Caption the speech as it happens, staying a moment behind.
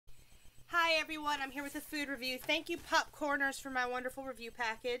everyone, I'm here with a food review. Thank you Popcorners for my wonderful review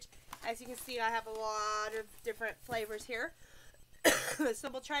package. As you can see, I have a lot of different flavors here. So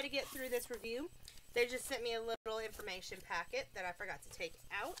we'll try to get through this review. They just sent me a little information packet that I forgot to take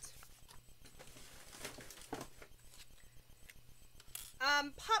out.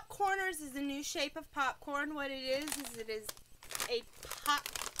 Popcorners is a new shape of popcorn. What it is it is a pop.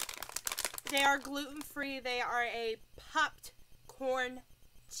 They are gluten-free. They are a popped corn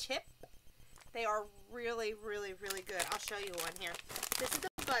chip. They are really, really, really good. I'll show you one here. This is the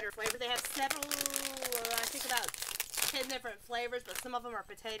butter flavor. They have several, I think about 10 different flavors, but some of them are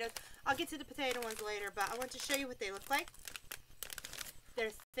potatoes. I'll get to the potato ones later, but I want to show you what they look like.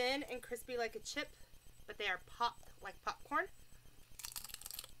 They're thin and crispy like a chip, but they are popped like popcorn.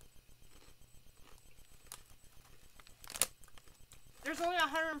 There's only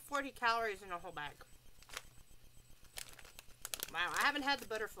 140 calories in a whole bag. Wow, I haven't had the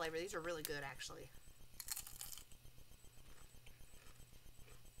butter flavor. These are really good, actually.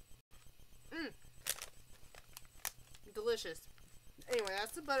 Delicious. Anyway,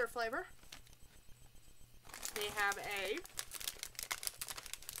 that's the butter flavor. They have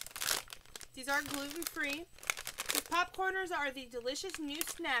these are gluten-free. These popcorners are the delicious new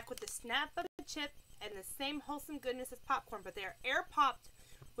snack with the snap of a chip and the same wholesome goodness as popcorn, but they are air-popped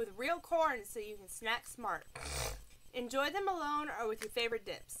with real corn so you can snack smart. Enjoy them alone or with your favorite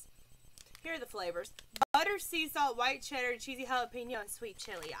dips. Here are the flavors. Butter, sea salt, white cheddar, cheesy jalapeno, and sweet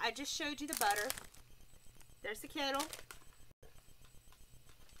chili. I just showed you the butter. There's the kettle.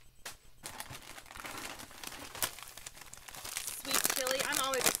 Sweet chili. I'm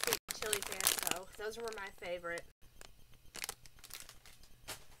always a sweet chili fan, so those were my favorite.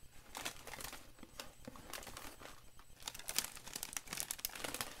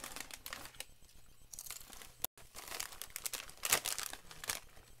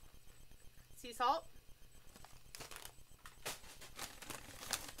 Sea salt.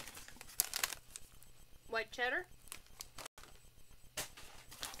 White cheddar.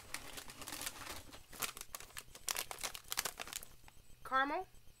 Caramel.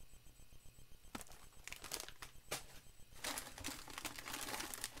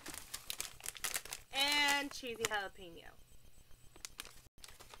 And cheesy jalapeno.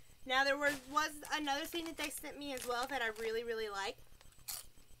 Now there was another thing that they sent me as well that I really, really like.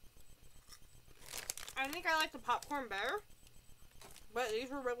 I think I like the popcorn better, but these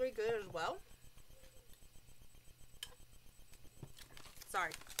were really good as well.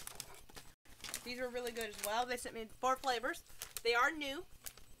 Sorry. These were really good as well. They sent me 4 flavors. They are new.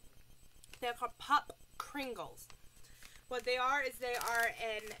 They are called Popcrinkles. What they are is they are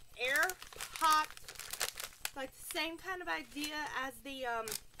an air popped, like the same kind of idea as the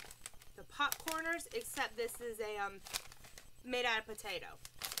popcorners, except this is a made out of potato.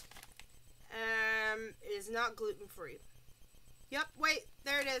 It is not gluten-free. Yep, wait,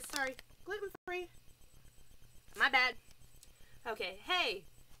 there it is. Sorry, gluten-free. My bad. Okay, hey,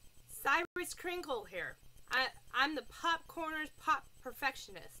 Cyrus Crinkle here. I'm the Popcorners pop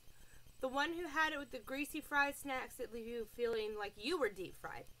perfectionist. The one who had it with the greasy fried snacks that leave you feeling like you were deep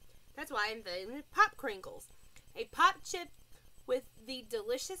fried. That's why I invented Popcrinkles. A pop chip with the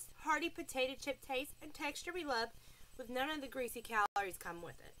delicious hearty potato chip taste and texture we love, with none of the greasy calories come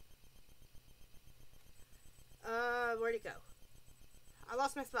with it. Where'd it go? I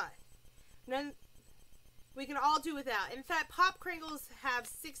lost my spot. We can all do without. In fact, Popcrinkles have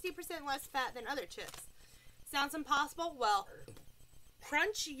 60% less fat than other chips. Sounds impossible? Well,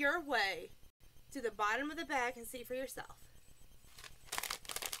 crunch your way to the bottom of the bag and see for yourself.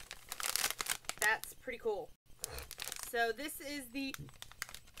 That's pretty cool. So this is the,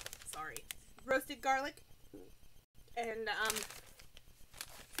 roasted garlic and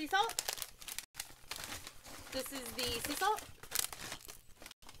sea salt. This is the sea salt.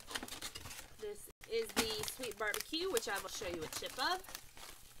 This is the sweet barbecue, which I will show you a chip of.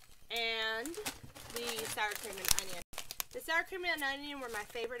 And the sour cream and onion. The sour cream and onion were my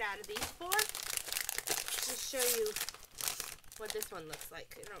favorite out of these 4. Just show you what this one looks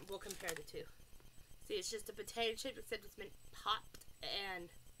like. And we'll compare the two. See, it's just a potato chip, except it's been popped and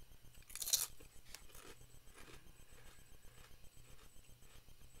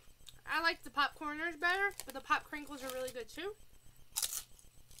I like the Popcorners better, but the Popcrinkles are really good too.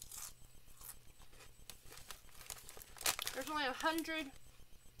 There's only 100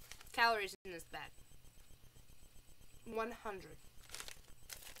 calories in this bag. 100.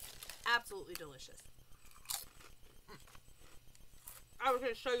 Absolutely delicious. I was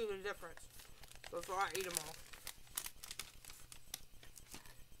going to show you the difference before I eat them all.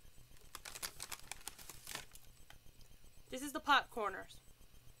 This is the Popcorners.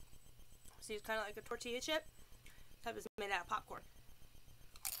 See, it's kind of like a tortilla chip, except it's made out of popcorn.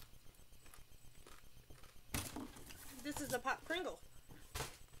 This is a Pop Kringle.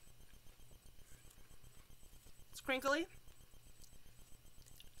 It's crinkly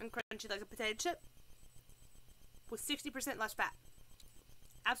and crunchy like a potato chip with 60% less fat.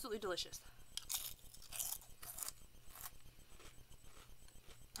 Absolutely delicious.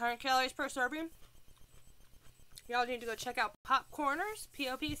 100 calories per serving. Y'all need to go check out Popcorners,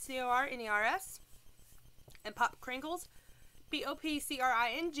 Popcorners, and Popcrinkles,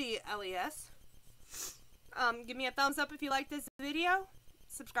 Popcringles. Give me a thumbs up if you like this video.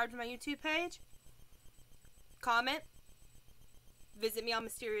 Subscribe to my YouTube page. Comment. Visit me on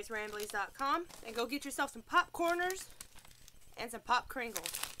mysteriousramblies.com and go get yourself some Popcorners and some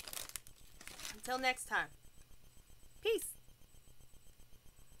Popcrinkles. Until next time. Peace.